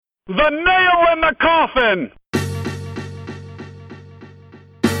The nail in the coffin!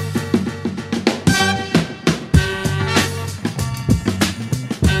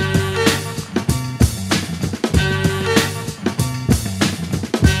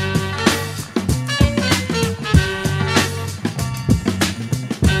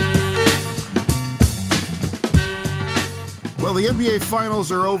 Well, the NBA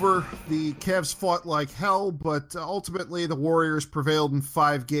Finals are over. The Cavs fought like hell, but ultimately the Warriors prevailed in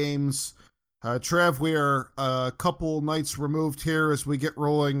 5 games. Trav, we are a couple nights removed here as we get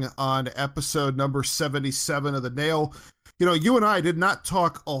rolling on episode number 77 of The Nail. You know, you and I did not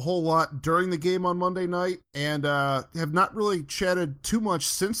talk a whole lot during the game on Monday night and have not really chatted too much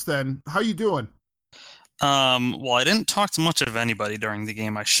since then. How you doing? Well, I didn't talk to much of anybody during the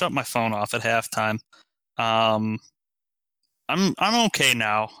game. I shut my phone off at halftime. I'm okay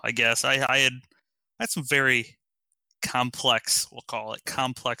now, I guess. I had some very complex, we'll call it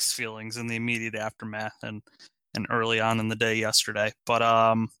complex feelings in the immediate aftermath and early on in the day yesterday. But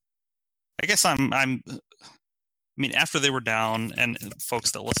I guess I mean, after they were down, and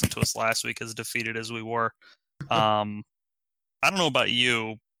folks that listened to us last week, as defeated as we were, I don't know about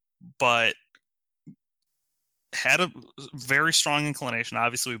you, but had a very strong inclination.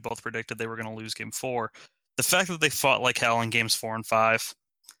 Obviously, we both predicted they were going to lose game 4. The fact that they fought like hell in games 4 and 5,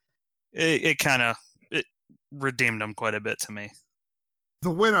 it redeemed them quite a bit to me.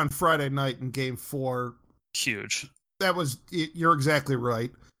 The win on Friday night in game 4, huge. You're exactly right.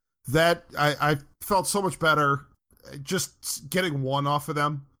 That I felt so much better just getting one off of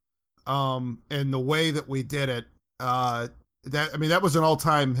them. And the way that we did it, that was an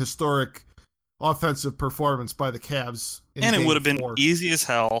all-time historic offensive performance by the Cavs. And it would have been easy as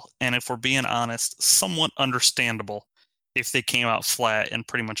hell, and if we're being honest, somewhat understandable if they came out flat and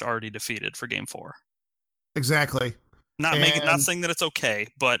pretty much already defeated for game 4. Exactly. Not saying that it's okay,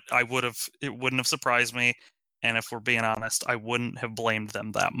 but it wouldn't have surprised me, and if we're being honest, I wouldn't have blamed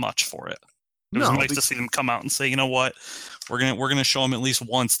them that much for it. It was nice to see them come out and say, you know what, we're gonna show them at least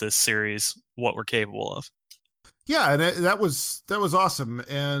once this series what we're capable of. Yeah, and that was awesome.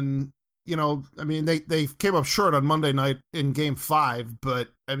 And you know, I mean, they came up short on Monday night in game 5, but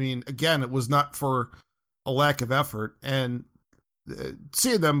I mean, again, it was not for a lack of effort. And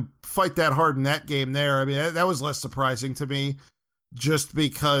seeing them fight that hard in that game there, I mean, that was less surprising to me, just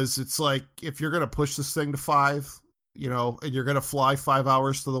because it's like, if you're going to push this thing to 5, you know, and you're going to fly 5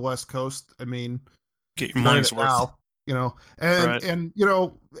 hours to the West Coast, I mean, get your money's worth. Now, you know, and, right. And, you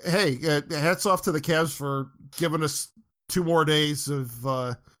know, hey, hats off to the Cavs for giving us 2 more days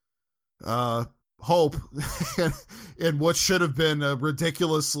of, hope in what should have been a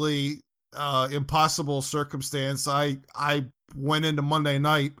ridiculously impossible circumstance. I went into Monday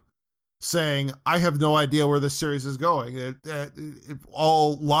night saying I have no idea where this series is going.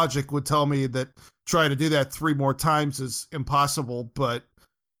 All logic would tell me that trying to do that 3 more times is impossible, but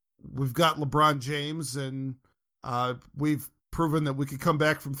we've got LeBron James, and we've proven that we could come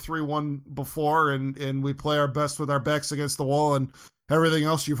back from 3-1 before, and we play our best with our backs against the wall, and everything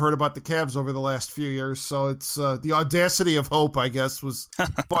else you've heard about the Cavs over the last few years. So it's the audacity of hope, I guess, was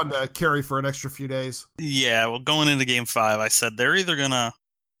fun to carry for an extra few days. Yeah, well, going into game 5, I said they're either gonna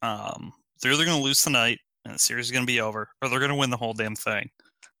lose tonight and the series is gonna be over, or they're gonna win the whole damn thing.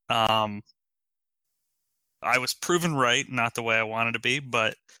 I was proven right, not the way I wanted to be,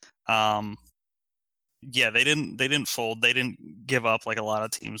 but yeah, they didn't fold. They didn't give up like a lot of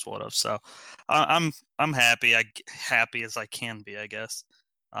teams would have. So I'm happy. Happy as I can be, I guess.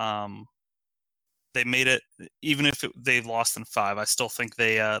 They made it, even if they've lost in 5. I still think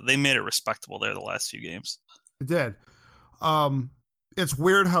they made it respectable there the last few games. It did. It's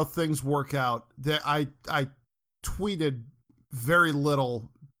weird how things work out. That I tweeted very little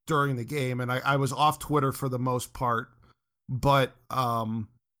during the game, and I was off Twitter for the most part. But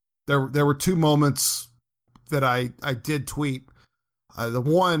there were 2 moments that I did tweet. The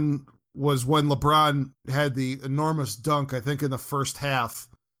one was when LeBron had the enormous dunk, I think in the first half,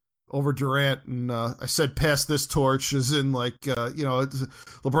 over Durant, and I said, pass this torch, as in like,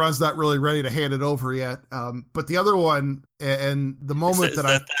 LeBron's not really ready to hand it over yet. But the other one, and the moment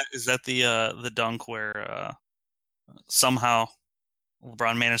is that the dunk where somehow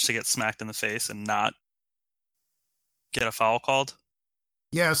LeBron managed to get smacked in the face and not get a foul called?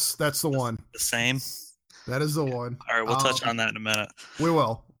 Yes, that's the one. The same? That is the one. All right, we'll touch on that in a minute. We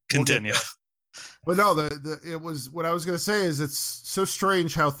will. Continue. But no, it was, what I was going to say is, it's so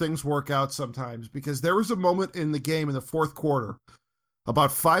strange how things work out sometimes, because there was a moment in the game in the 4th quarter,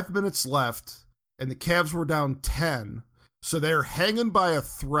 about 5 minutes left, and the Cavs were down 10, So they're hanging by a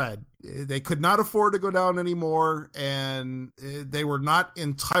thread. They could not afford to go down anymore, and they were not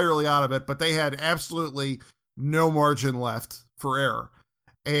entirely out of it, but they had absolutely no margin left for error.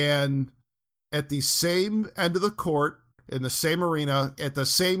 And at the same end of the court, in the same arena, at the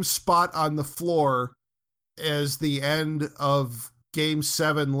same spot on the floor as the end of Game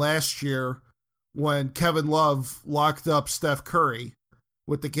 7 last year, when Kevin Love locked up Steph Curry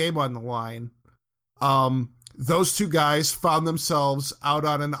with the game on the line, those two guys found themselves out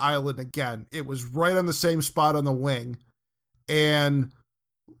on an island again. It was right on the same spot on the wing, and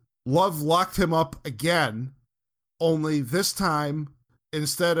Love locked him up again, only this time,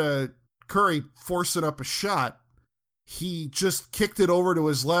 instead of Curry forcing up a shot, he just kicked it over to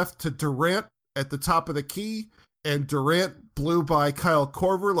his left to Durant at the top of the key, and Durant blew by Kyle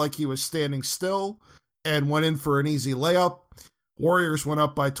Korver like he was standing still and went in for an easy layup. Warriors went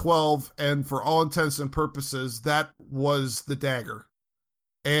up by 12, and for all intents and purposes, that was the dagger.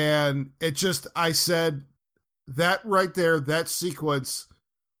 And it just, I said, that right there, that sequence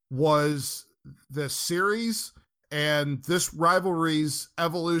was the series and this rivalry's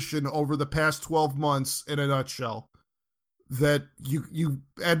evolution over the past 12 months in a nutshell. That you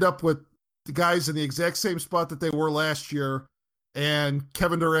end up with the guys in the exact same spot that they were last year, and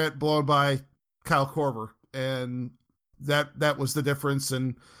Kevin Durant blown by Kyle Korver. And that was the difference.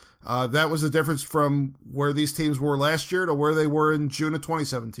 And that was the difference from where these teams were last year to where they were in June of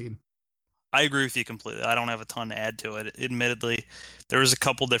 2017. I agree with you completely. I don't have a ton to add to it. Admittedly, there was a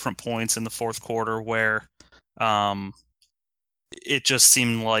couple different points in the fourth quarter where it just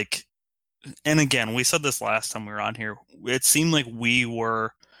seemed like, and again, we said this last time we were on here, it seemed like we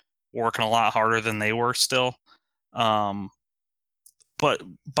were working a lot harder than they were still. But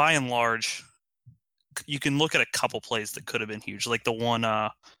by and large, you can look at a couple plays that could have been huge. Like the one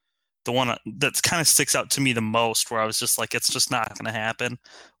that kind of sticks out to me the most, where I was just like, it's just not going to happen,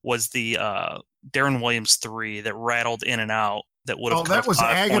 was the Darren Williams 3 that rattled in and out that would have that was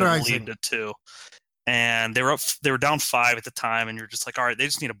agonizing. To 2. And they were down 5 at the time, and you're just like, all right, they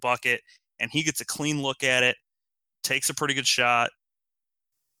just need a bucket. And he gets a clean look at it, takes a pretty good shot,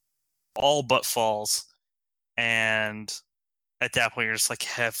 all but falls. And at that point, you're just like,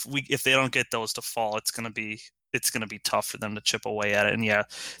 if they don't get those to fall, it's gonna be tough for them to chip away at it. And yeah,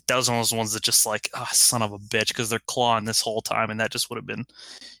 that was one of those ones that just like, son of a bitch, because they're clawing this whole time, and that just would have been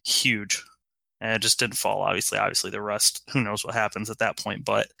huge. And it just didn't fall. Obviously the rest, who knows what happens at that point.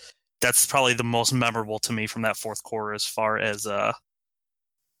 But that's probably the most memorable to me from that fourth quarter, as far as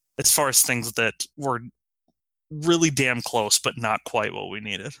things that were really damn close, but not quite what we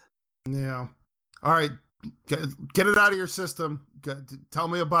needed. Yeah. All right. Get it out of your system. Tell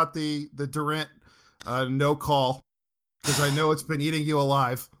me about the Durant no call, because I know it's been eating you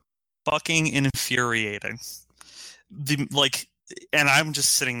alive. Fucking infuriating. And I'm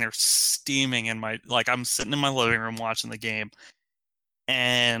just sitting there steaming I'm sitting in my living room watching the game,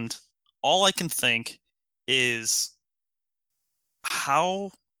 and all I can think is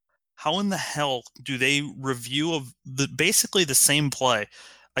how in the hell do they review of basically the same play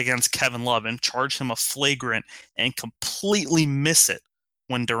against Kevin Love and charge him a flagrant and completely miss it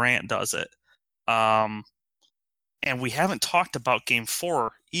when Durant does it? And we haven't talked about Game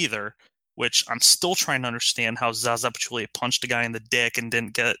 4 either, which I'm still trying to understand how Zaza Pachulia punched a guy in the dick and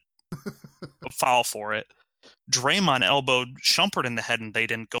didn't get a foul for it. Draymond elbowed Shumpert in the head, and they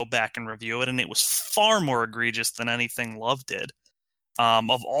didn't go back and review it, and it was far more egregious than anything Love did.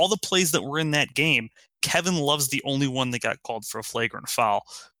 Of all the plays that were in that game, Kevin Love's the only one that got called for a flagrant foul,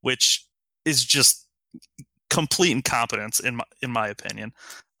 which is just complete incompetence in my opinion.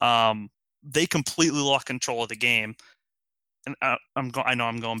 They completely lost control of the game, and I know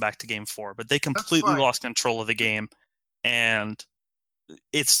I'm going back to Game 4, but they completely lost control of the game, and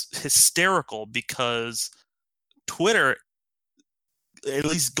it's hysterical because Twitter, at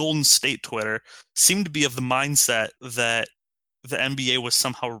least Golden State Twitter, seemed to be of the mindset that the NBA was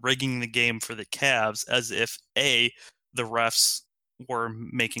somehow rigging the game for the Cavs, as if A, the refs were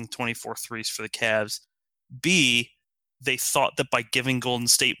making 24 threes for the Cavs, B, they thought that by giving Golden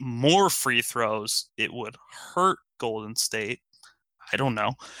State more free throws, it would hurt Golden State. I don't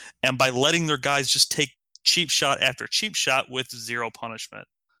know. And by letting their guys just take cheap shot after cheap shot with zero punishment.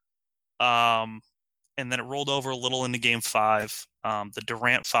 And then it rolled over a little into Game 5. The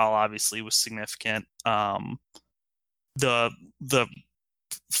Durant foul obviously was significant. The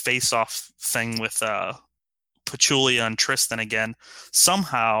face-off thing with Pachulia and Tristan again.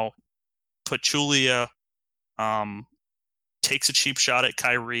 Somehow, Pachulia takes a cheap shot at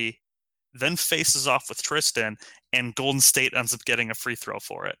Kyrie, then faces off with Tristan, and Golden State ends up getting a free throw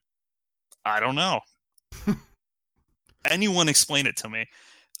for it. I don't know. anyone explain it to me.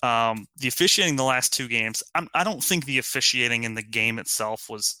 The officiating the last two games, I don't think the officiating in the game itself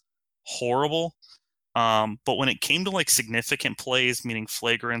was horrible. But when it came to like significant plays, meaning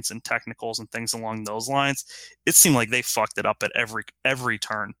flagrants and technicals and things along those lines, it seemed like they fucked it up at every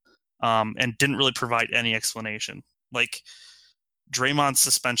turn, and didn't really provide any explanation. Like Draymond's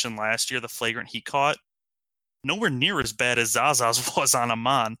suspension last year, the flagrant he caught, nowhere near as bad as Zaza's was on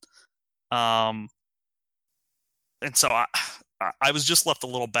Amon. And so I was just left a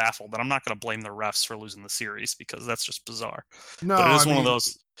little baffled, and I'm not going to blame the refs for losing the series because that's just bizarre. No, but it is one of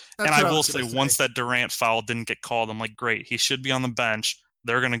those. And I will say, once that Durant foul didn't get called, I'm like, great, he should be on the bench.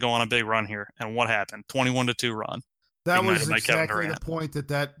 They're going to go on a big run here. And what happened? 21-2 run. That was exactly the point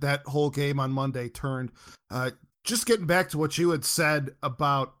that whole game on Monday turned. Just getting back to what you had said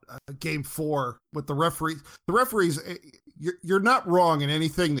about Game 4 with the referees. The referees, you're not wrong in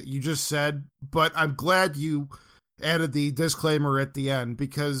anything that you just said, but I'm glad you added the disclaimer at the end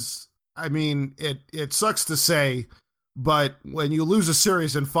because, I mean, it sucks to say, but when you lose a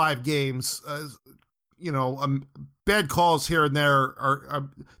series in 5 games, bad calls here and there are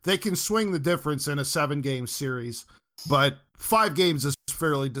they can swing the difference in a 7-game series, but 5 games is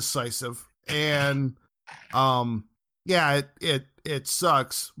fairly decisive. And it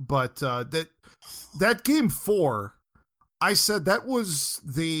sucks, but that Game 4, I said that was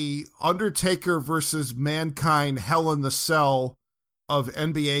the Undertaker versus Mankind Hell in the Cell of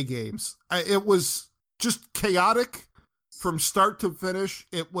NBA games. It was just chaotic from start to finish.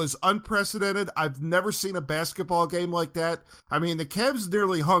 It was unprecedented. I've never seen a basketball game like that. I mean, the Cavs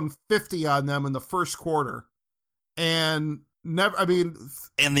nearly hung 50 on them in the first quarter. And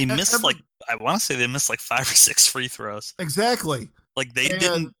they missed I want to say they missed like 5 or 6 free throws. Exactly. Like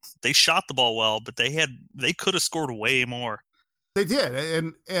they shot the ball well, but they could have scored way more. They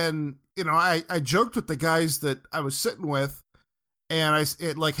did. And I joked with the guys that I was sitting with, and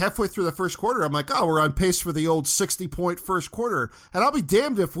like halfway through the first quarter, I'm like, oh, we're on pace for the old 60-point first quarter. And I'll be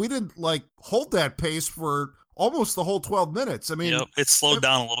damned if we didn't like hold that pace for almost the whole 12 minutes. I mean, it slowed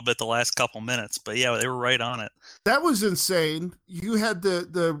down a little bit the last couple minutes, but yeah, they were right on it. That was insane. You had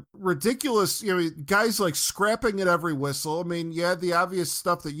the ridiculous, guys like scrapping at every whistle. I mean, you had the obvious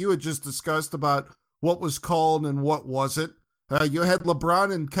stuff that you had just discussed about what was called and what wasn't. You had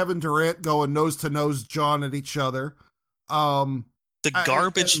LeBron and Kevin Durant going nose to nose, jawing at each other. The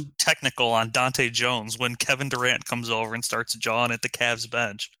garbage technical on Dante Jones when Kevin Durant comes over and starts jawing at the Cavs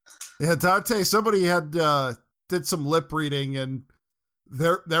bench. Yeah, Dante, somebody had did some lip reading, and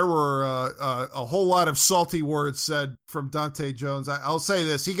there were a whole lot of salty words said from Dante Jones. I'll say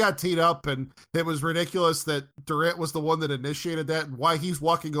this. He got teed up, and it was ridiculous that Durant was the one that initiated that, and why he's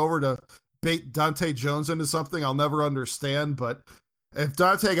walking over to bait Dante Jones into something I'll never understand. But if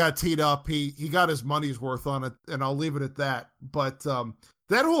Dante got teed up, he got his money's worth on it, and I'll leave it at that. But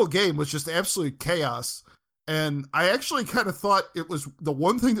that whole game was just absolute chaos. And I actually kind of thought it was the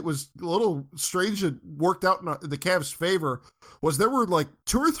one thing that was a little strange that worked out in the Cavs' favor was there were like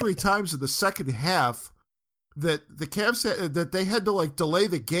 2 or 3 times in the second half that the Cavs that they had to like delay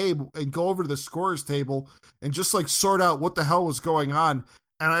the game and go over to the scorer's table and just like sort out what the hell was going on.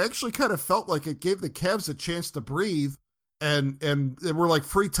 And I actually kind of felt like it gave the Cavs a chance to breathe, and there were like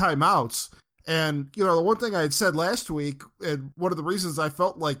free timeouts. And, the one thing I had said last week, and one of the reasons I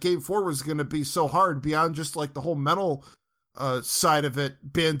felt like Game 4 was going to be so hard beyond just like the whole mental side of it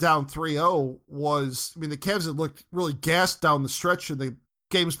being down 3-0 was, the Cavs had looked really gassed down the stretch in the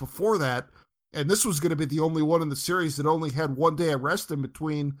games before that. And this was going to be the only one in the series that only had 1 day of rest in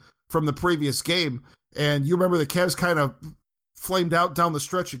between from the previous game. And you remember the Cavs kind of flamed out down the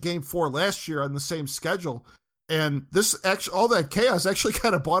stretch of Game 4 last year on the same schedule. And all that chaos actually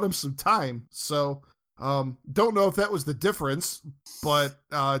kind of bought him some time. So, don't know if that was the difference, but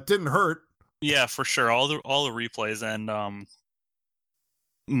it didn't hurt. Yeah, for sure. All the replays and I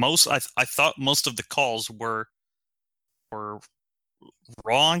thought most of the calls were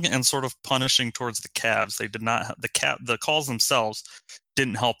wrong and sort of punishing towards the Cavs. They did not the calls themselves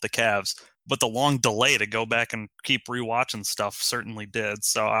didn't help the Cavs, but the long delay to go back and keep rewatching stuff certainly did.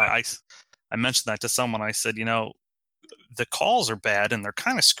 So I mentioned that to someone. I said, the calls are bad and they're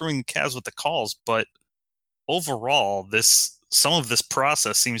kind of screwing the Cavs with the calls, but overall, some of this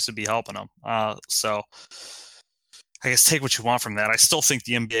process seems to be helping them. So I guess take what you want from that. I still think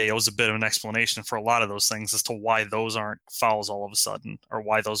the NBA owes a bit of an explanation for a lot of those things as to why those aren't fouls all of a sudden, or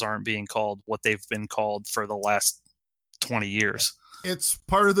why those aren't being called what they've been called for the last 20 years. It's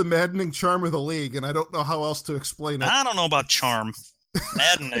part of the maddening charm of the league, and I don't know how else to explain it. I don't know about charm.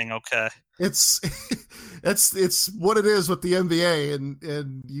 Maddening, okay. It's what it is with the NBA,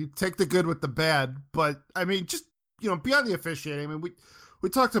 and you take the good with the bad. But just beyond the officiating, I mean, we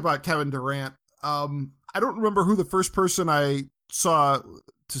talked about Kevin Durant. I don't remember who the first person I saw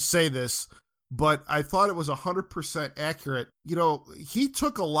to say this, but I thought it was 100% accurate. He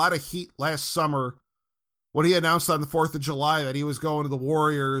took a lot of heat last summer when he announced on the 4th of July that he was going to the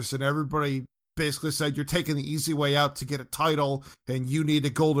Warriors, and everybody basically said, you're taking the easy way out to get a title, and you need to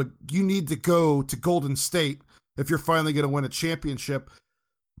go to Golden State if you're finally going to win a championship.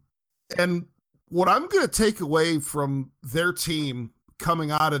 And what I'm going to take away from their team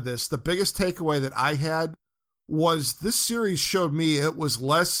coming out of this, the biggest takeaway that I had was this series showed me it was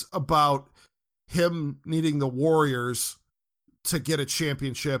less about him needing the Warriors to get a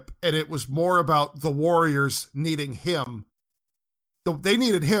championship, and it was more about the Warriors needing him. They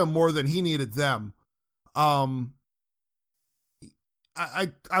needed him more than he needed them. I'm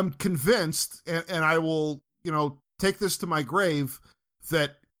convinced, and I will, take this to my grave,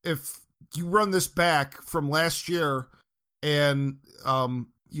 that if you run this back from last year and the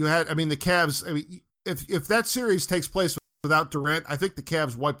Cavs, if that series takes place without Durant, I think the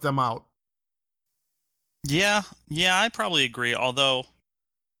Cavs wiped them out. Yeah, I probably agree. Although,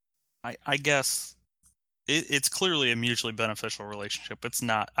 I guess it's clearly a mutually beneficial relationship. It's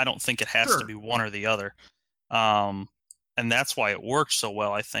not. I don't think it has to be one or the other, and that's why it works so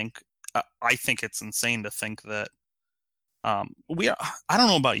well. I think it's insane to think that I don't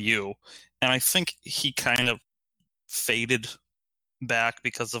know about you, and I think he kind of faded back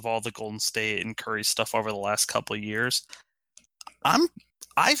because of all the Golden State and Curry stuff over the last couple of years.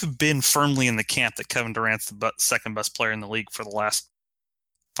 I've been firmly in the camp that Kevin Durant's the second best player in the league for the last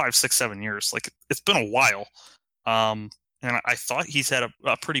 5, 6, 7 years. Like, it's been a while. And I thought he's had a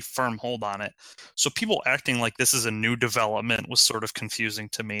pretty firm hold on it. So people acting like this is a new development was sort of confusing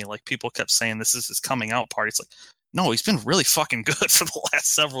to me. Like, people kept saying this is his coming out party. It's like, no, he's been really fucking good for the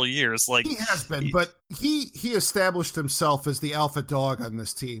last several years. Like, he has been, but he established himself as the alpha dog on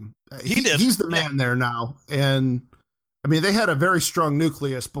this team. He did. He's the man there now. And I mean, they had a very strong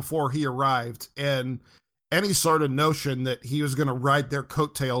nucleus before he arrived, and any sort of notion that he was going to ride their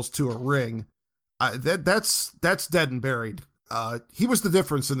coattails to a ring, that's dead and buried. He was the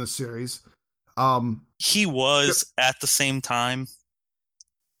difference in the series. He was at the same time.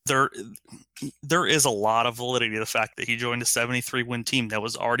 There is a lot of validity to the fact that he joined a 73-win team that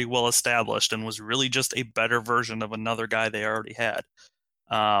was already well established and was really just a better version of another guy they already had.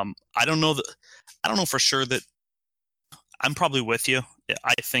 I don't know for sure that. I'm probably with you.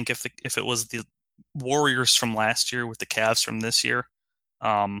 I think if it was the Warriors from last year with the Cavs from this year,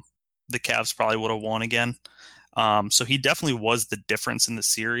 the Cavs probably would have won again. So he definitely was the difference in the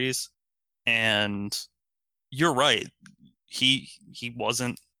series. And you're right. He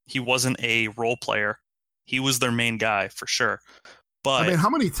wasn't a role player. He was their main guy for sure. But I mean, how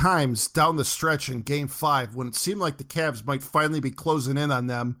many times down the stretch in Game 5, when it seemed like the Cavs might finally be closing in on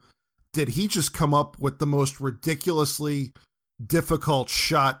them, did he just come up with the most ridiculously difficult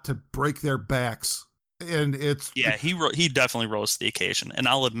shot to break their backs? And he definitely rose to the occasion. And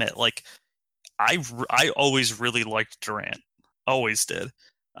I'll admit, like, I always really liked Durant, always did.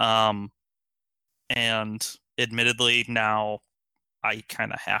 And admittedly, now I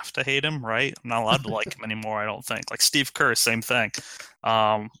kind of have to hate him, right? I'm not allowed to like him anymore, I don't think. Like Steve Kerr, same thing.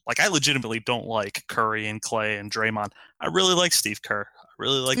 Like, I legitimately don't like Curry and Clay and Draymond. I really like Steve Kerr.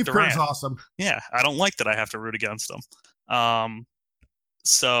 Really like Steve Durant. Kerr's awesome. Yeah, I don't like that I have to root against him.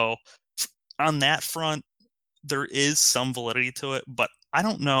 So on that front, there is some validity to it, but I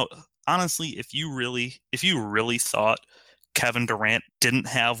don't know. Honestly, if you really thought Kevin Durant didn't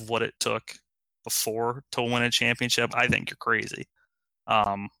have what it took before to win a championship, I think you're crazy.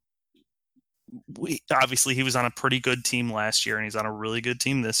 Obviously he was on a pretty good team last year, and he's on a really good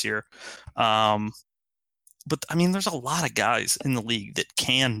team this year. But I mean, there's a lot of guys in the league that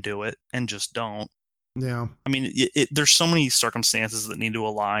can do it and just don't. Yeah. I mean, there's so many circumstances that need to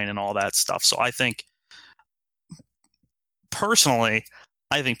align and all that stuff. So I think, personally,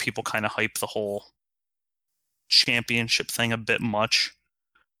 I think people kind of hype the whole championship thing a bit much.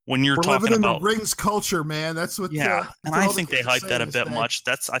 When you're talking living in about the rings culture, man, that's what. Yeah, and I think they hype that a bit much.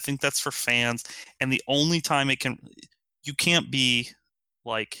 I think that's for fans, and the only time you can't be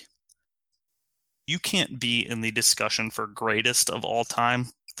in the discussion for greatest of all time.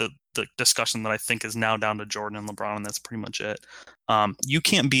 The discussion that I think is now down to Jordan and LeBron, and that's pretty much it. You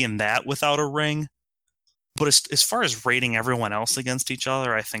can't be in that without a ring. But as far as rating everyone else against each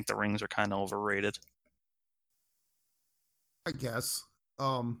other, I think the rings are kind of overrated. I guess.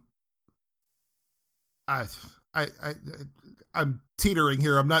 I'm teetering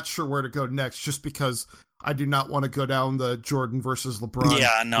here. I'm not sure where to go next, just because I do not want to go down the Jordan versus LeBron.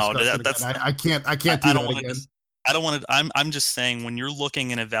 Yeah, no, that's I can't do that again. I don't want to. I'm just saying when you're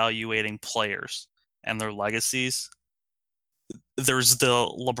looking and evaluating players and their legacies, there's the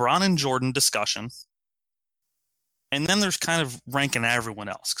LeBron and Jordan discussion, and then there's kind of ranking everyone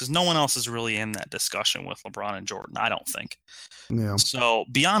else because no one else is really in that discussion with LeBron and Jordan, I don't think. Yeah. So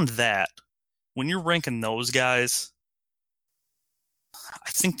beyond that, when you're ranking those guys, I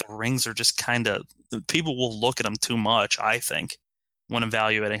think the rings are just kind of people will look at them too much, I think, when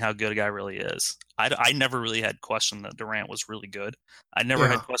evaluating how good a guy really is. I never really had questioned that Durant was really good. I never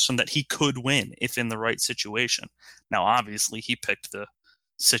had questioned that he could win if in the right situation. Now, obviously, he picked the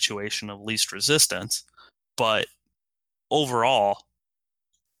situation of least resistance, but overall,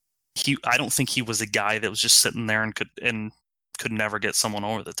 I don't think he was a guy that was just sitting there and could never get someone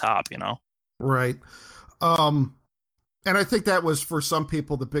over the top, you know? Right. And I think that was for some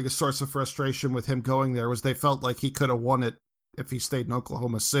people the biggest source of frustration with him going there was they felt like he could have won it if he stayed in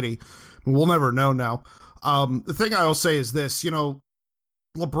Oklahoma City. We'll never know now. The thing I will say is this,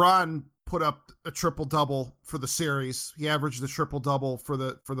 LeBron put up a triple-double for the series. He averaged a triple-double for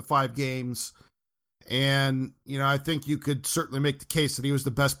the 5 games. And, I think you could certainly make the case that he was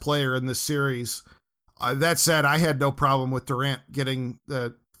the best player in this series. That said, I had no problem with Durant getting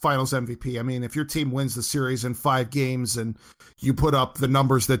the Finals MVP. I mean, if your team wins the series in 5 games and you put up the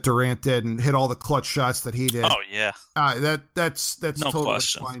numbers that Durant did and hit all the clutch shots that he did, that's no totally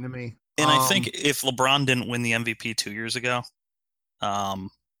question. Fine to me. And I think if LeBron didn't win the MVP 2 years ago,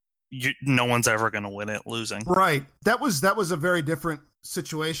 no one's ever going to win it losing. Right. That was a very different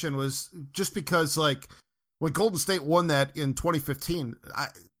situation. Was just because like when Golden State won that in 2015,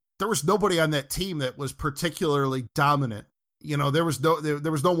 there was nobody on that team that was particularly dominant. There was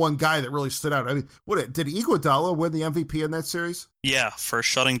no one guy that really stood out. I mean, did Iguodala win the MVP in that series? Yeah, for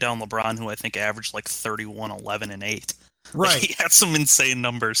shutting down LeBron, who I think averaged like 31, 11, and 8. Right. Like, he had some insane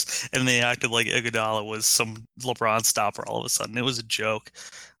numbers, and they acted like Iguodala was some LeBron stopper all of a sudden. It was a joke.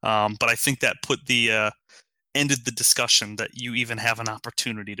 But I think that ended the discussion that you even have an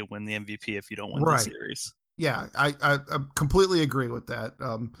opportunity to win the MVP if you don't win the series. Yeah, I completely agree with that.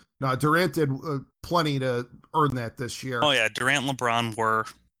 No, Durant did plenty to earn that this year. Oh yeah, Durant and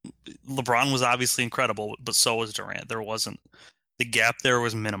LeBron was obviously incredible, but so was Durant. The gap there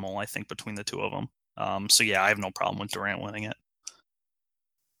was minimal, I think, between the two of them. So yeah, I have no problem with Durant winning it.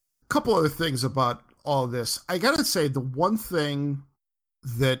 A couple other things about all of this. I gotta say, the one thing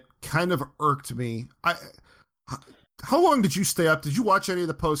that kind of irked me, how long did you stay up? Did you watch any of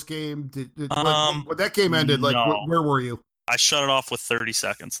the post game? When that game ended, no. Where were you? I shut it off with 30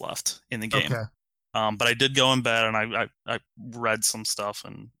 seconds left in the game. Okay. But I did go in bed and I read some stuff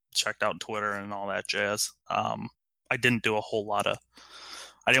and checked out Twitter and all that jazz. I didn't do a whole lot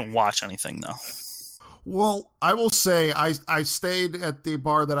I didn't watch anything though. Well, I will say I stayed at the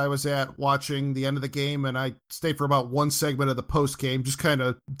bar that I was at watching the end of the game, and I stayed for about one segment of the post game, just kind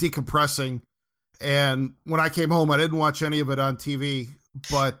of decompressing. And when I came home, I didn't watch any of it on TV,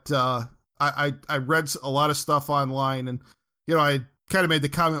 but I read a lot of stuff online. And, I kind of made the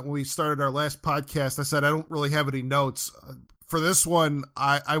comment when we started our last podcast. I said, I don't really have any notes. For this one,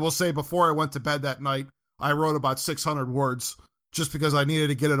 I will say before I went to bed that night, I wrote about 600 words just because I needed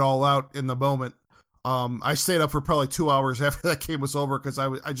to get it all out in the moment. I stayed up for probably 2 hours after that game was over because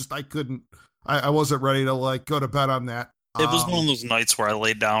I wasn't ready to go to bed on that. It was one of those nights where I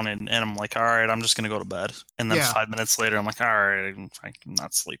laid down and I'm like, all right, I'm just going to go to bed. And then 5 minutes later, I'm like, all right, I'm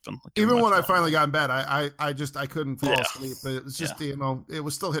not sleeping. Even when I finally got in bed, I couldn't fall asleep. It was just, it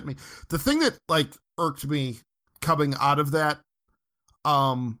was still hitting me. The thing that irked me coming out of that,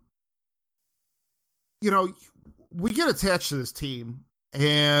 we get attached to this team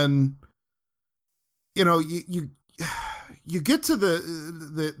and, you get to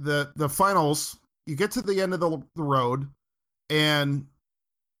the finals, you get to the end of the road, and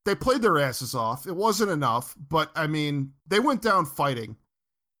they played their asses off. It wasn't enough, but I mean, they went down fighting.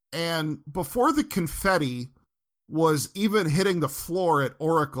 And before the confetti was even hitting the floor at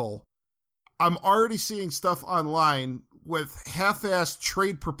Oracle, I'm already seeing stuff online with half-assed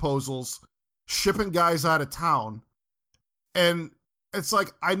trade proposals shipping guys out of town. And it's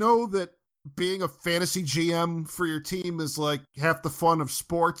like, I know that being a fantasy GM for your team is half the fun of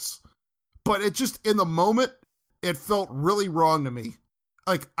sports, but it just, in the moment, it felt really wrong to me.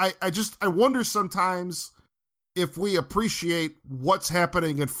 I wonder sometimes if we appreciate what's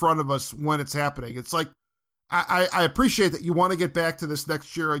happening in front of us when it's happening. It's like, I appreciate that you want to get back to this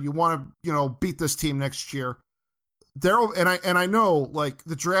next year and you want to, beat this team next year. And I know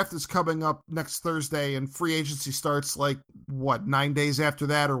the draft is coming up next Thursday and free agency starts 9 days after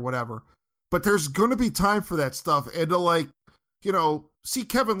that or whatever. But there's going to be time for that stuff and to see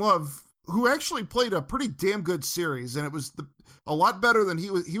Kevin Love, who actually played a pretty damn good series, and it was a lot better than he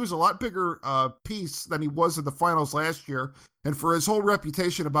was. He was a lot bigger piece than he was in the finals last year. And for his whole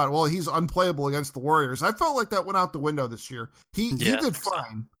reputation about, well, he's unplayable against the Warriors, I felt like that went out the window this year. He did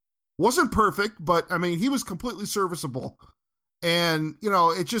fine. Wasn't perfect, but I mean, he was completely serviceable. And,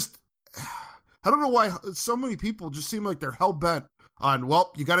 it just, I don't know why so many people just seem like they're hell bent on,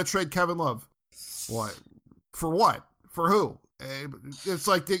 well, you got to trade Kevin Love. What? For what? For who? It's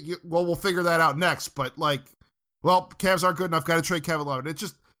like, well, we'll figure that out next. But well, Cavs aren't good enough. Got to trade Kevin Love. And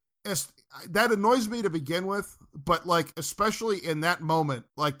that annoys me to begin with. But especially in that moment,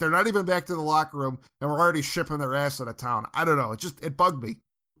 they're not even back to the locker room and we're already shipping their ass out of town. I don't know. It bugged me.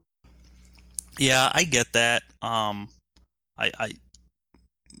 Yeah, I get that.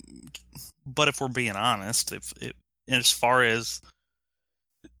 But if we're being honest, as far as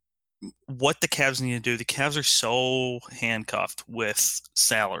what the Cavs need to do, the Cavs are so handcuffed with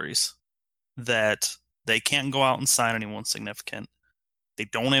salaries that they can't go out and sign anyone significant. They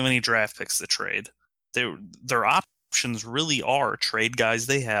don't have any draft picks to trade. Their options really are trade guys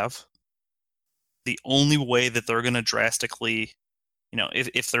they have. The only way that they're going to drastically,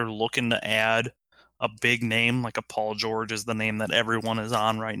 if they're looking to add a big name like a Paul George is the name that everyone is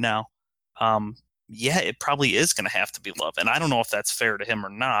on right now, it probably is going to have to be Love. And I don't know if that's fair to him or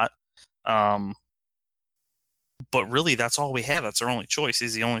not. But really, that's all we have. That's our only choice.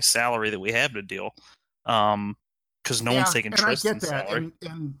 He's the only salary that we have to deal. Because no one's taking Tristan's salary.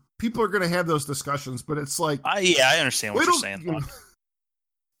 And people are going to have those discussions, but it's like... I understand what you're saying.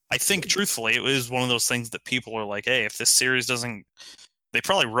 I think, truthfully, it was one of those things that people are like, hey, if this series doesn't... They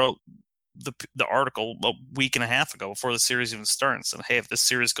probably wrote the article a week and a half ago before the series even starts and said, hey, if this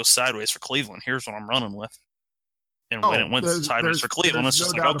series goes sideways for Cleveland, here's what I'm running with. And when it went sideways for Cleveland, it's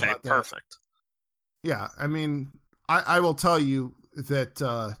just okay, perfect. Yeah, I mean, I will tell you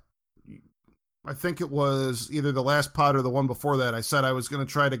that I think it was either the last pod or the one before that, I said I was going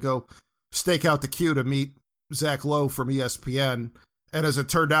to try to go stake out the queue to meet Zach Lowe from ESPN. And as it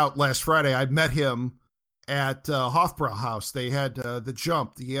turned out, last Friday, I met him at Hofbrau House. They had The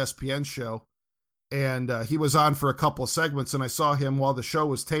Jump, the ESPN show, and he was on for a couple of segments, and I saw him while the show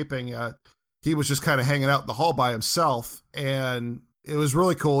was taping. He was just kind of hanging out in the hall by himself, and it was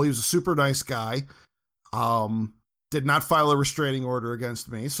really cool. He was a super nice guy. Did not file a restraining order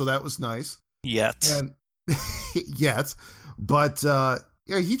against me, so that was nice. Yet. But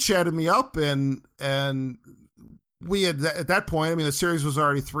he chatted me up, and we had at that point, I mean, the series was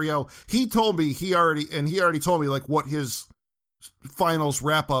already 3-0. He told me he already told me what his finals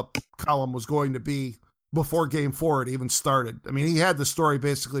wrap up column was going to be before Game 4 had even started. I mean, he had the story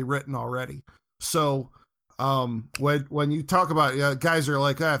basically written already. So when you talk about guys are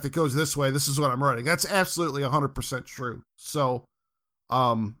like, if it goes this way, this is what I'm writing. That's absolutely 100% true. So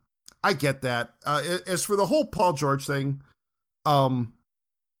I get that. As for the whole Paul George thing,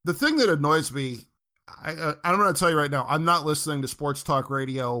 the thing that annoys me, I'm going to tell you right now, I'm not listening to sports talk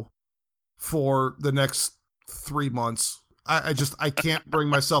radio for the next 3 months. I can't bring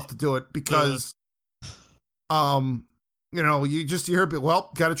myself to do it because, you hear,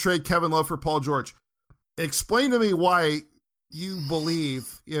 well, got to trade Kevin Love for Paul George. Explain to me why you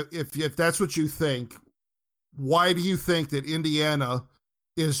believe, if that's what you think, why do you think that Indiana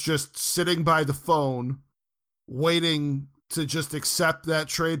is just sitting by the phone waiting to just accept that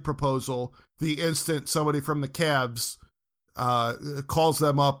trade proposal the instant somebody from the Cavs calls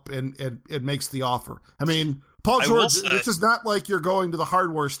them up and makes the offer? I mean, Paul George, this is not like you're going to the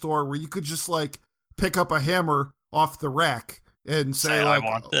hardware store where you could just pick up a hammer off the rack and say I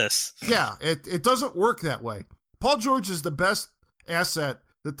want this. Yeah, it doesn't work that way. Paul George is the best asset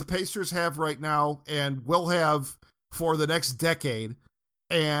that the Pacers have right now and will have for the next decade.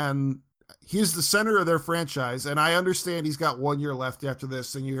 And he's the center of their franchise. And I understand he's got 1 year left after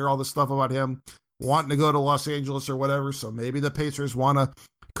this. And you hear all this stuff about him wanting to go to Los Angeles or whatever. So maybe the Pacers want to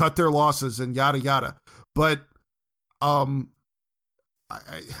cut their losses and yada, yada. But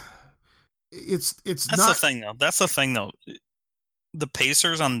it's That's not the thing, though. That's the thing, though. The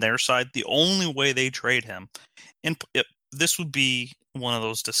Pacers on their side, the only way they trade him, and this would be one of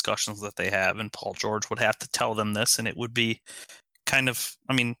those discussions that they have, and Paul George would have to tell them this, and it would be kind of,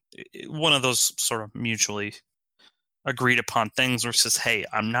 one of those sort of mutually agreed upon things where it says, hey,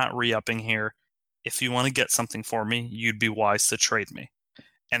 I'm not re-upping here. If you want to get something for me, you'd be wise to trade me.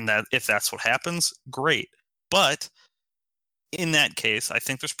 And that if that's what happens, great. But in that case, I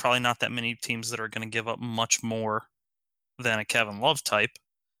think there's probably not that many teams that are going to give up much more than a Kevin Love type.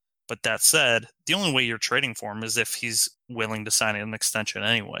 But that said, the only way you're trading for him is if he's willing to sign an extension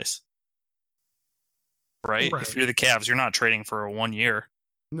anyways. Right? If you're the Cavs, you're not trading for a 1 year.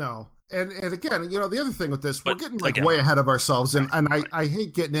 No. And again, the other thing with this, we're But getting like again, way ahead of ourselves, and I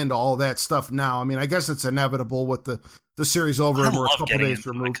hate getting into all that stuff now. I mean, I guess it's inevitable with the series over I and we're a love couple getting days into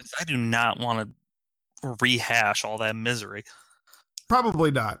it removed. because I do not want to rehash all that misery.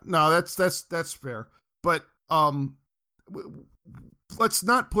 Probably not. No, that's fair. But let's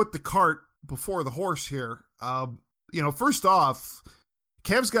not put the cart before the horse here. First off,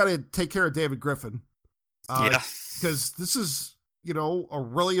 Cavs got to take care of David Griffin. Yeah. Because this is, a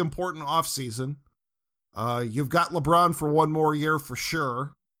really important offseason. You've got LeBron for one more year for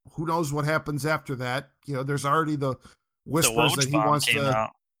sure. Who knows what happens after that? There's already the whispers that he wants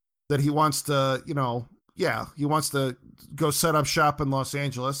to, he wants to go set up shop in Los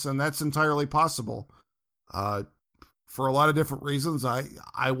Angeles, and that's entirely possible. For a lot of different reasons,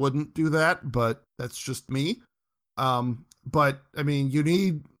 I wouldn't do that, but that's just me. But I mean, you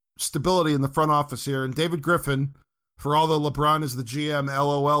need stability in the front office here, and David Griffin, for all the LeBron is the GM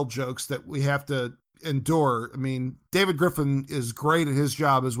LOL jokes that we have to endure. I mean, David Griffin is great at his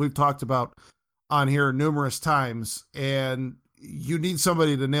job, as we've talked about on here numerous times, and you need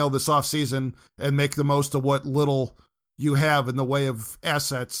somebody to nail this offseason and make the most of what little you have in the way of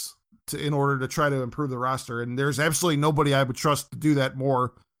assets in order to try to improve the roster. And there's absolutely nobody I would trust to do that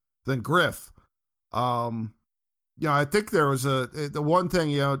more than Griff. I think there was the one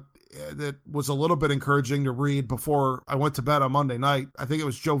thing, that was a little bit encouraging to read before I went to bed on Monday night. I think it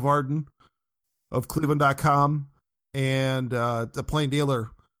was Joe Varden of Cleveland.com and the Plain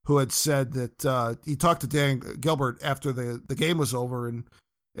Dealer, who had said that he talked to Dan Gilbert after the game was over, and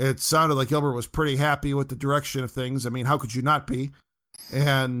it sounded like Gilbert was pretty happy with the direction of things. I mean, how could you not be?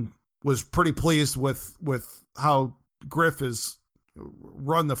 And was pretty pleased with how Griff has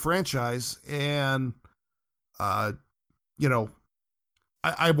run the franchise. And,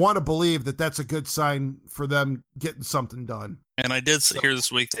 I want to believe that that's a good sign for them getting something done. And I did hear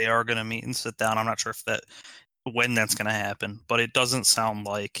this week they are going to meet and sit down. I'm not sure when that's going to happen, but it doesn't sound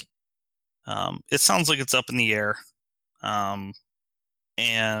like it sounds like it's up in the air. And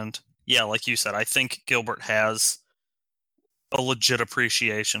yeah, like you said, I think Gilbert has a legit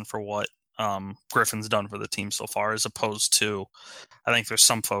appreciation for what Griffin's done for the team so far, as opposed to, I think there's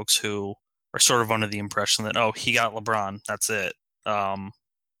some folks who are sort of under the impression that, oh, he got LeBron, that's it,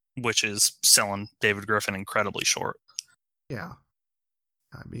 which is selling David Griffin incredibly short. Yeah.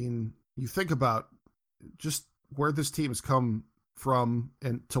 I mean, you think about just where this team has come from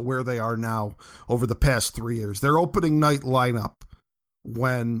and to where they are now over the past 3 years. Their opening night lineup,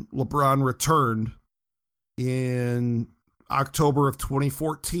 when LeBron returned in October of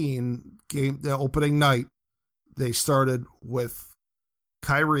 2014, the opening night, they started with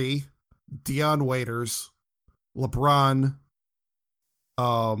Kyrie, Dion Waiters, LeBron,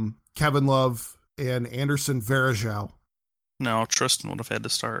 Kevin Love, and Anderson Varejao. No, Tristan would have had to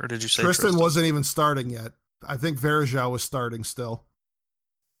start. Or did you say Tristan wasn't even starting yet? I think Varejao was starting still.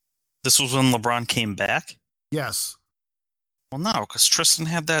 This was when LeBron came back? Yes. Well, no, because Tristan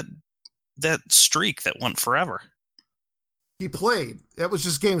had that streak that went forever. He played. That was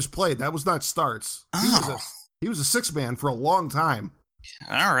just games played. That was not starts. Oh. He was a six man for a long time.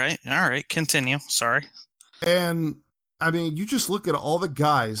 All right. Continue. Sorry. And I mean, you just look at all the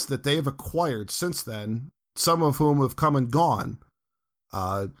guys that they've acquired since then, some of whom have come and gone.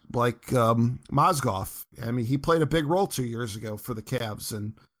 Like Mozgov. I mean, he played a big role 2 years ago for the Cavs.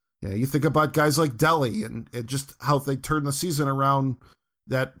 And you think about guys like Delly and just how they turned the season around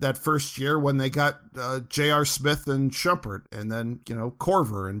that first year when they got J.R. Smith and Shumpert, and then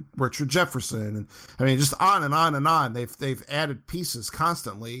Korver and Richard Jefferson, and I mean just on and on and on. They've added pieces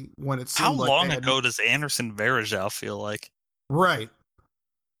constantly when it seemed how long ago does Anderson Varejao feel like? Right.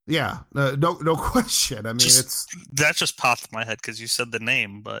 Yeah. No question. I mean, that just popped in my head because you said the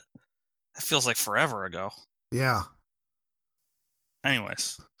name, but it feels like forever ago. Yeah.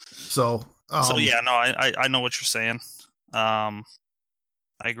 Anyways. So yeah, no, I know what you're saying.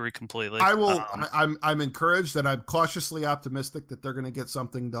 I agree completely. I will. I'm encouraged, and I'm cautiously optimistic that they're going to get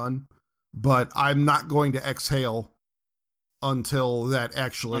something done, but I'm not going to exhale until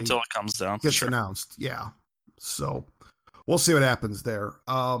it comes down, gets announced. Yeah. So we'll see what happens there.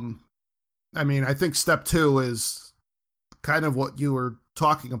 I mean, I think step 2 is kind of what you were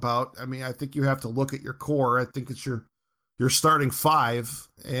talking about. I mean, I think you have to look at your core. I think it's your starting 5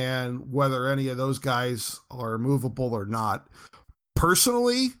 and whether any of those guys are movable or not.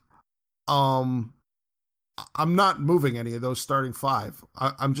 Personally, I'm not moving any of those starting 5.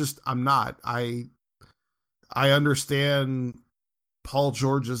 I'm not. I understand Paul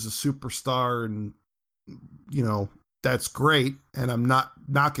George is a superstar and, that's great. And I'm not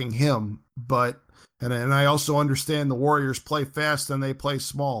knocking him, but And I also understand the Warriors play fast and they play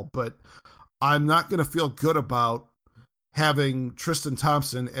small, but I'm not going to feel good about having Tristan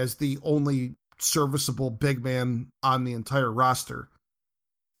Thompson as the only serviceable big man on the entire roster.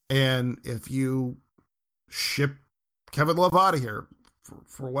 And if you ship Kevin Love out of here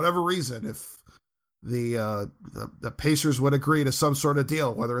for whatever reason, if the Pacers would agree to some sort of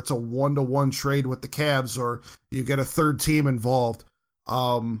deal, whether it's a 1-to-1 trade with the Cavs or you get a third team involved,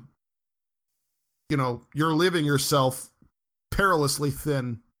 you're leaving yourself perilously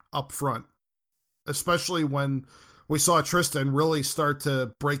thin up front, especially when we saw Tristan really start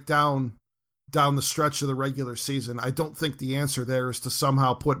to break down the stretch of the regular season. I don't think the answer there is to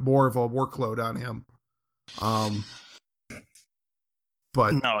somehow put more of a workload on him.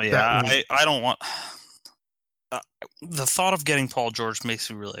 But no, yeah, I don't want the thought of getting Paul George makes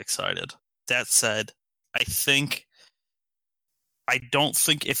me really excited. That said, I don't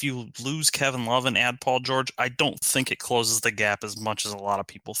think if you lose Kevin Love and add Paul George, I don't think it closes the gap as much as a lot of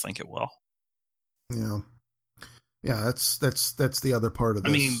people think it will. Yeah, that's the other part of this.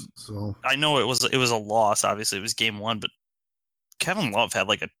 I mean, so I know it was a loss. Obviously, it was game 1, but Kevin Love had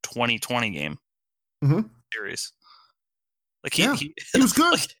like a 20-20 game series. Like he was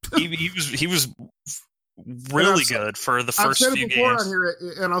good. Like he was really good for the first few games. On here,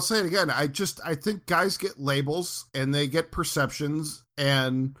 and I'll say it again. I think guys get labels and they get perceptions,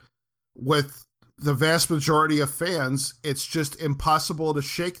 and with the vast majority of fans, it's just impossible to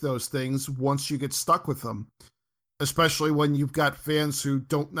shake those things once you get stuck with them. Especially when you've got fans who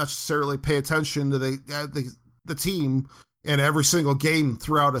don't necessarily pay attention to the team in every single game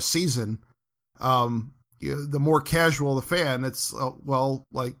throughout a season. The more casual the fan, it's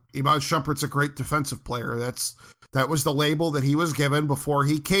like Iman Shumpert's a great defensive player. That was the label that he was given before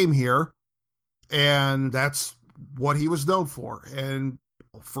he came here, and that's what he was known for. And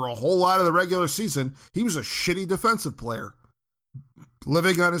for a whole lot of the regular season, he was a shitty defensive player,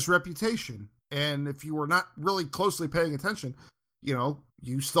 living on his reputation. And if you were not really closely paying attention,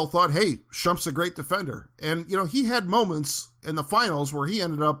 you still thought, hey, Shump's a great defender. And, he had moments in the finals where he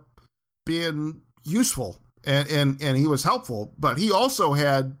ended up being useful and he was helpful. But he also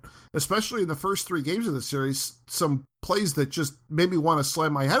had, especially in the first 3 games of the series, some plays that just made me want to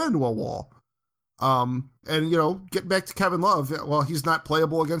slam my head into a wall. Get back to Kevin Love. Well, he's not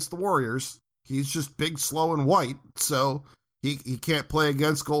playable against the Warriors. He's just big, slow, and white. So he can't play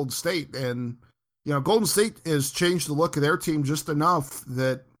against Golden State. And, Golden State has changed the look of their team just enough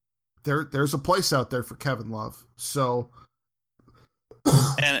that there's a place out there for Kevin Love. So,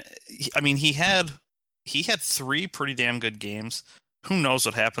 and I mean, he had 3 pretty damn good games. Who knows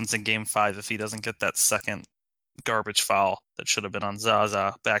what happens in game 5 if he doesn't get that second garbage foul that should have been on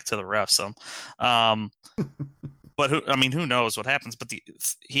Zaza back to the refs. But who knows what happens? But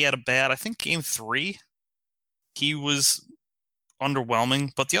he had a bad, I think game 3, he was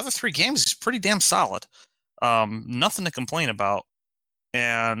underwhelming, but the other 3 games he's pretty damn solid. Nothing to complain about.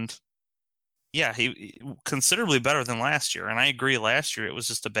 And yeah, he considerably better than last year. And I agree, last year it was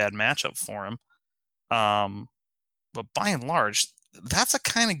just a bad matchup for him. But by and large, that's a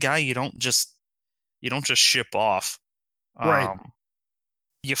kind of guy you don't just ship off. Right.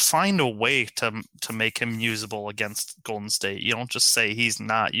 You find a way to make him usable against Golden State. You don't just say he's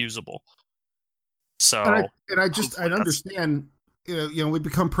not usable. So I understand. We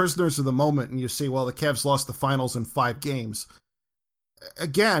become prisoners of the moment, and you see, well, the Cavs lost the finals in 5 games.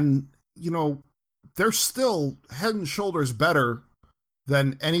 Again, they're still head and shoulders better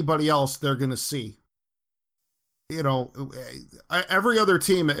than anybody else they're going to see. Every other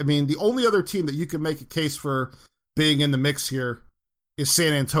team, the only other team that you can make a case for being in the mix here is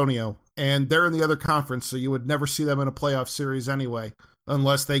San Antonio, and they're in the other conference, so you would never see them in a playoff series anyway,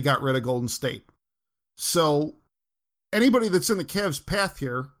 unless they got rid of Golden State. So anybody that's in the Cavs' path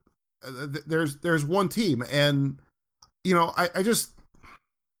here, there's one team, and it just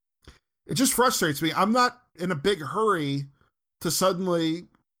frustrates me. I'm not in a big hurry to suddenly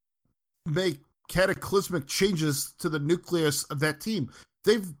make cataclysmic changes to the nucleus of that team.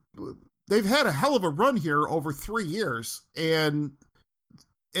 They've had a hell of a run here over 3 years, and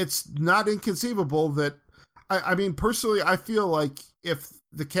it's not inconceivable that personally, I feel like if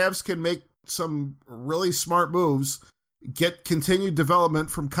the Cavs can make some really smart moves, get continued development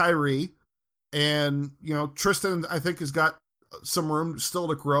from Kyrie, and Tristan, I think, has got some room still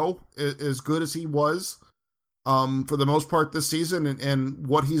to grow, as good as he was for the most part this season, and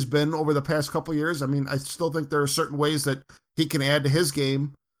what he's been over the past couple of years. I still think there are certain ways that he can add to his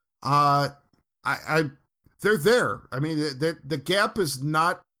game. They're there. The gap is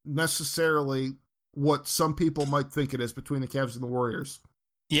not necessarily what some people might think it is between the Cavs and the Warriors.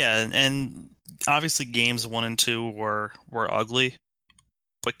 Yeah, and obviously games 1 and 2 were ugly,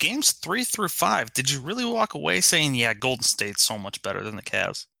 but games 3 through 5, did you really walk away saying, "Yeah, Golden State's so much better than the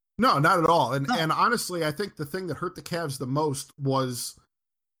Cavs"? No, not at all. And No. and honestly, I think the thing that hurt the Cavs the most was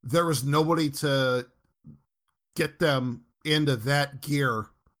there was nobody to get them into that gear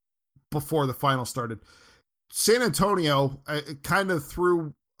before the final started. San Antonio kind of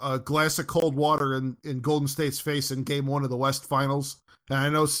threw a glass of cold water in Golden State's face in game 1 of the West Finals. And I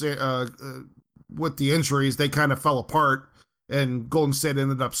know with the injuries, they kind of fell apart, and Golden State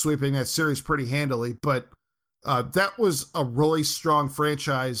ended up sweeping that series pretty handily. But that was a really strong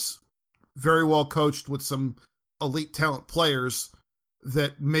franchise, very well coached with some elite talent players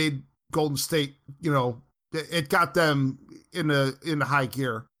that made Golden State, it got them into high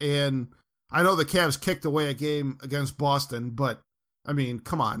gear. And I know the Cavs kicked away a game against Boston, but I mean,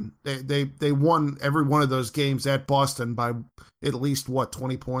 come on. They won every one of those games at Boston by at least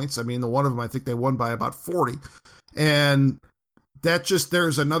 20 points. I mean, the one of them I think they won by about 40. And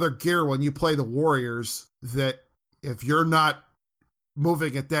there's another gear when you play the Warriors that if you're not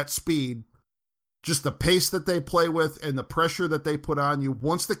moving at that speed, just the pace that they play with and the pressure that they put on you.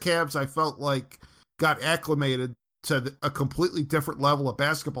 Once the Cavs, I felt like, got acclimated to a completely different level of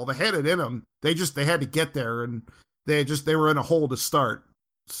basketball. They had it in them. They had to get there, and they were in a hole to start.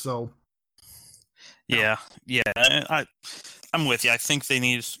 So, yeah, I'm with you. I think they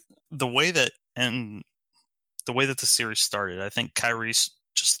need the way that the series started. I think Kyrie's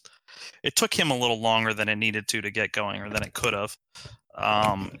it took him a little longer than it needed to get going, or than it could have.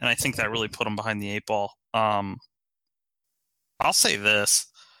 And I think that really put him behind the 8 ball. I'll say this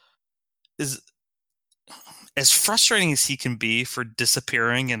is, as frustrating as he can be for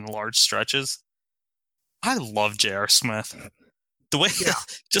disappearing in large stretches, I love J.R. Smith. The way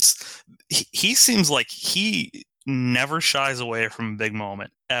he seems like he never shies away from a big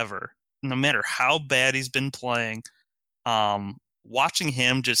moment, ever. No matter how bad he's been playing. Watching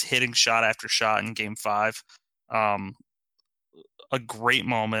him just hitting shot after shot in game 5, a great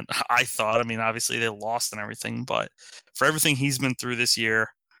moment, I thought. I mean, obviously they lost and everything, but for everything he's been through this year,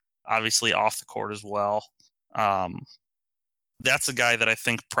 obviously off the court as well, that's a guy that I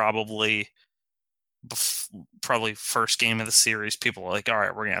think probably first game of the series, people are like, all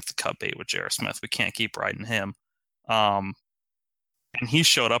right, we're going to have to cut bait with J.R. Smith. We can't keep riding him. And he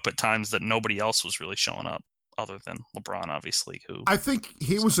showed up at times that nobody else was really showing up, other than LeBron, obviously. I think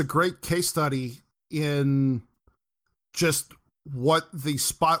he was a great case study in just what the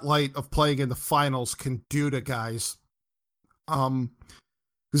spotlight of playing in the finals can do to guys. Because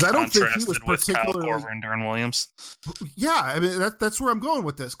I don't think he was particularly Kyle Korver and Deron Williams. Yeah, I mean that's where I'm going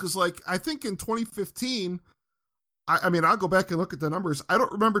with this. Because I think in 2015, I mean I'll go back and look at the numbers. I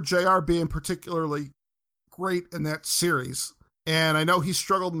don't remember JR being particularly great in that series, and I know he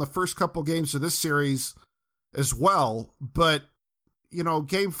struggled in the first couple games of this series as well. But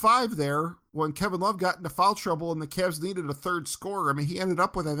game 5 there, when Kevin Love got into foul trouble and the Cavs needed a third scorer, I mean he ended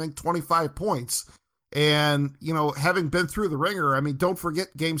up with I think 25 points. And, having been through the ringer, I mean, don't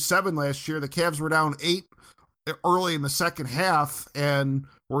forget game 7 last year, the Cavs were down 8 early in the second half and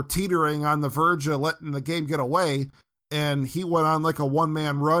were teetering on the verge of letting the game get away. And he went on like a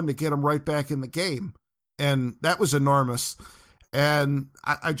one-man run to get them right back in the game. And that was enormous. And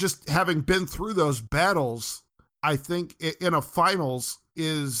I just, having been through those battles, I think in a finals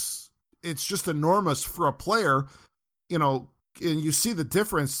it's just enormous for a player, and you see the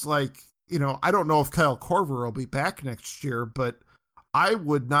difference, I don't know if Kyle Korver will be back next year, but I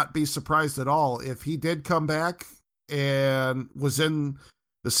would not be surprised at all if he did come back and was in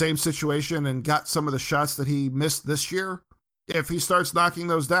the same situation and got some of the shots that he missed this year. If he starts knocking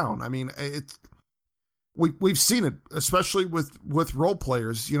those down, I mean, we've seen it, especially with role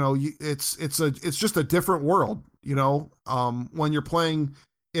players. It's just a different world. When you're playing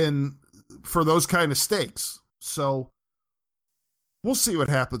for those kind of stakes. So. We'll see what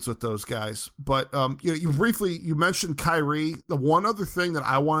happens with those guys. But you mentioned Kyrie. The one other thing that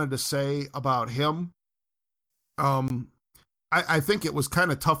I wanted to say about him, I think it was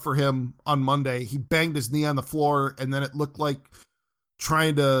kind of tough for him on Monday. He banged his knee on the floor, and then it looked like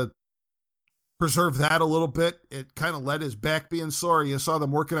trying to preserve that a little bit. It kind of let his back being sore. You saw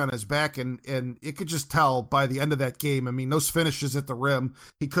them working on his back, and it could just tell by the end of that game. I mean, those finishes at the rim,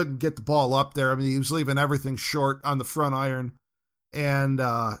 he couldn't get the ball up there. I mean, he was leaving everything short on the front iron. And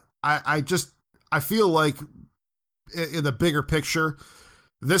I feel like in the bigger picture,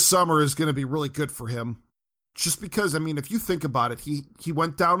 this summer is going to be really good for him. Just because, I mean, if you think about it, he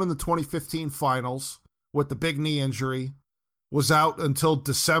went down in the 2015 finals with the big knee injury, was out until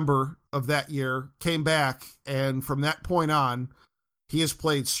December of that year, came back, and from that point on, He has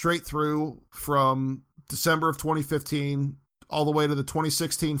played straight through from December of 2015 all the way to the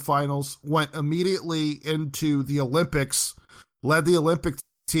 2016 finals, went immediately into the Olympics, led the Olympic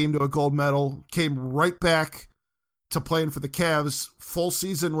team to a gold medal, came right back to playing for the Cavs, full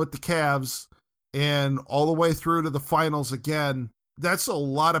season with the Cavs, and all the way through to the finals again. That's a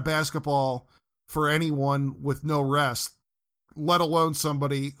lot of basketball for anyone with no rest, let alone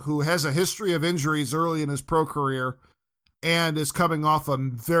somebody who has a history of injuries early in his pro career and is coming off a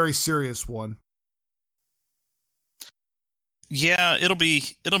very serious one. Yeah, it'll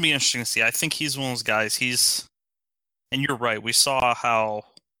be interesting to see. I think he's one of those guys. And you're right. We saw how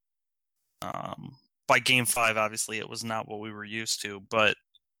by game 5, obviously it was not what we were used to, but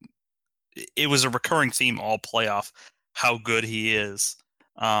it was a recurring theme all playoff, how good he is,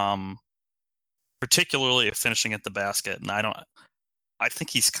 particularly at finishing at the basket. And I think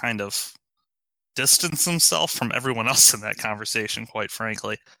he's kind of distanced himself from everyone else in that conversation, quite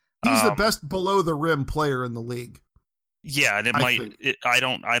frankly. He's the best below the rim player in the league. Yeah, and I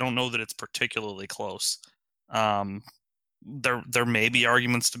don't know that it's particularly close. There may be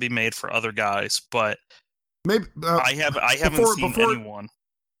arguments to be made for other guys, but maybe I haven't seen anyone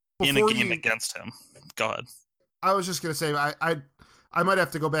in a game against him. Go ahead. I was just gonna say I might have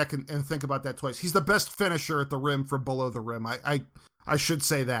to go back and think about that twice. He's the best finisher at the rim from below the rim. I should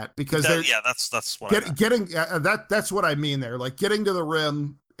say that because that's what that's what I mean there. Like getting to the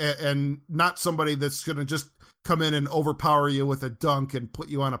rim and not somebody that's gonna just come in and overpower you with a dunk and put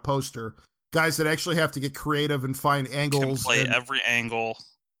you on a poster. Guys that actually have to get creative and find angles. Can play every angle.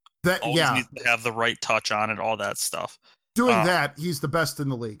 Needs to have the right touch on it, all that stuff. Doing that, he's the best in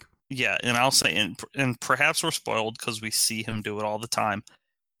the league. Yeah, and I'll say, and perhaps we're spoiled because we see him do it all the time,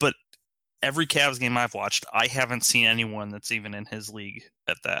 but every Cavs game I've watched, I haven't seen anyone that's even in his league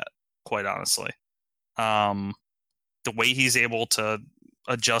at that, quite honestly. The way he's able to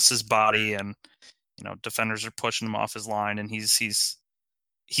adjust his body and, defenders are pushing him off his line, and he's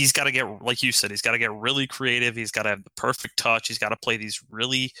got to get, like you said, he's got to get really creative. He's got to have the perfect touch. He's got to play these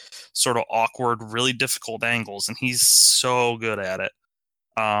really sort of awkward, really difficult angles, and he's so good at it.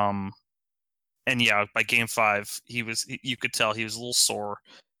 And yeah, by game 5, you could tell he was a little sore.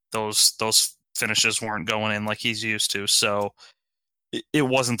 Those finishes weren't going in like he's used to. So it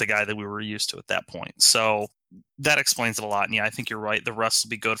wasn't the guy that we were used to at that point. So that explains it a lot. And yeah, I think you're right. The rest will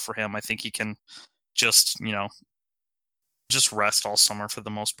be good for him. I think he can just rest all summer for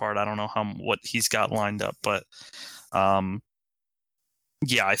the most part. I don't know what he's got lined up, but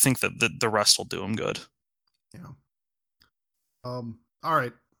yeah, I think that the rest will do him good. Yeah. All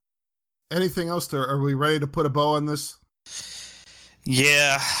right. Anything else? Are we ready to put a bow on this?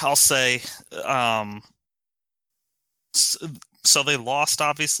 Yeah, I'll say. So they lost,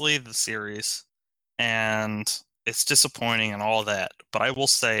 obviously, the series, and it's disappointing and all that. But I will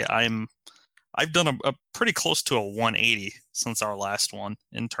say I've done a pretty close to a 180 since our last one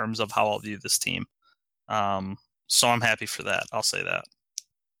in terms of how I'll view this team. So I'm happy for that. I'll say that.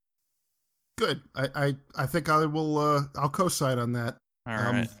 Good. I think I will. I'll co-sign on that. All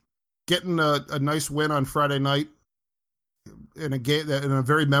right. Getting a nice win on Friday night in a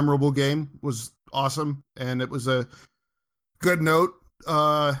very memorable game was awesome, and it was a good note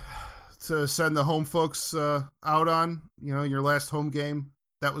to send the home folks out on. Your last home game.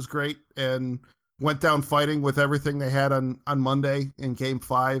 That was great, and went down fighting with everything they had on Monday in Game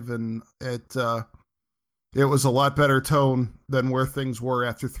 5, and it was a lot better tone than where things were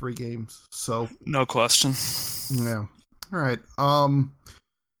after 3 games. So no question. Yeah. All right.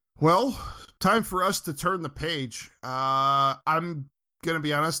 Well, time for us to turn the page. I'm gonna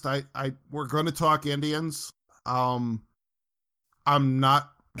be honest. We're going to talk Indians. I'm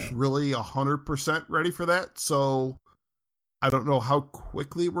not really 100% ready for that, so I don't know how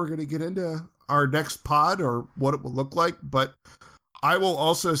quickly we're going to get into our next pod or what it will look like. But I will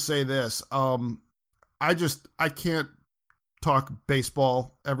also say this: I can't talk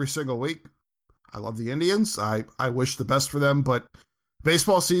baseball every single week. I love the Indians. I wish the best for them, but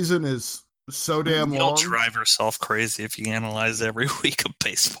baseball season is so damn long. You'll drive yourself crazy if you analyze every week of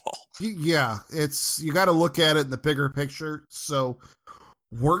baseball. Yeah, you got to look at it in the bigger picture. So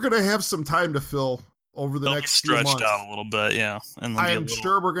we're going to have some time to fill over the next few months. Stretched out a little bit, yeah. And I'm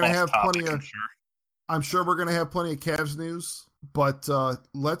sure we're going to have plenty of. I'm sure we're going to have plenty of Cavs news. But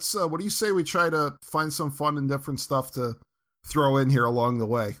let's. What do you say we try to find some fun and different stuff to throw in here along the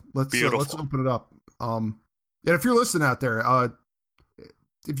way? Let's open it up. And if you're listening out there,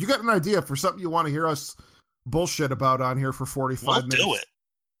 if you got an idea for something you want to hear us bullshit about on here for 45 minutes, do it.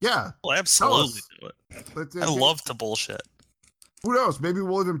 Yeah, we'll absolutely do it. I love to bullshit. Who knows? Maybe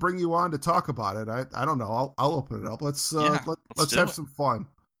we'll even bring you on to talk about it. I don't know. I'll open it up. Let's let's have some fun.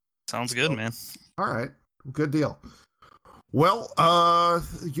 Sounds good, man. All right. Good deal. Well,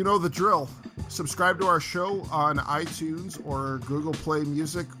 you know the drill. Subscribe to our show on iTunes or Google Play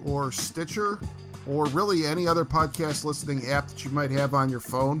Music or Stitcher or really any other podcast listening app that you might have on your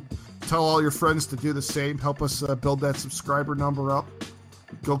phone. Tell all your friends to do the same. Help us build that subscriber number up.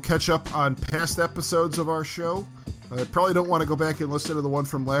 Go catch up on past episodes of our show. I probably don't want to go back and listen to the one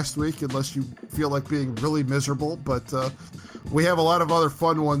from last week unless you feel like being really miserable, but we have a lot of other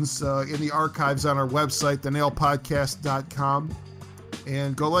fun ones in the archives on our website, thenailpodcast.com.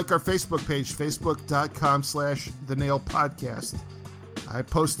 And go like our Facebook page, facebook.com/thenailpodcast. I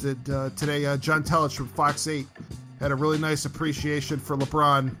posted today, John Telich from Fox 8 had a really nice appreciation for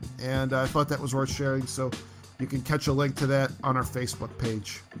LeBron, and I thought that was worth sharing, so you can catch a link to that on our Facebook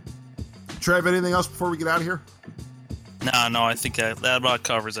page. Trev, anything else before we get out of here? No, I think that about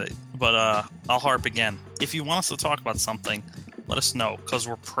covers it. But I'll harp again. If you want us to talk about something, let us know, because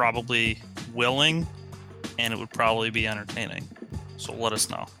we're probably willing, and it would probably be entertaining. So let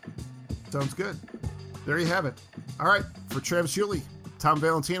us know. Sounds good. There you have it. All right, for Travis Hewley, Tom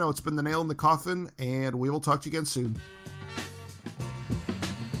Valentino, it's been The Nail in the Coffin, and we will talk to you again soon.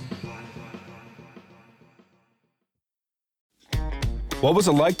 What was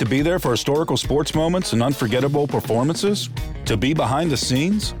it like to be there for historical sports moments and unforgettable performances? To be behind the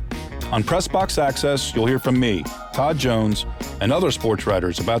scenes? On Pressbox Access, you'll hear from me, Todd Jones, and other sports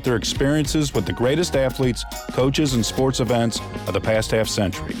writers about their experiences with the greatest athletes, coaches, and sports events of the past half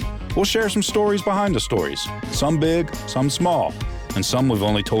century. We'll share some stories behind the stories, some big, some small, and some we've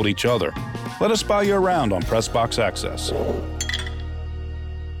only told each other. Let us buy you around on Pressbox Access.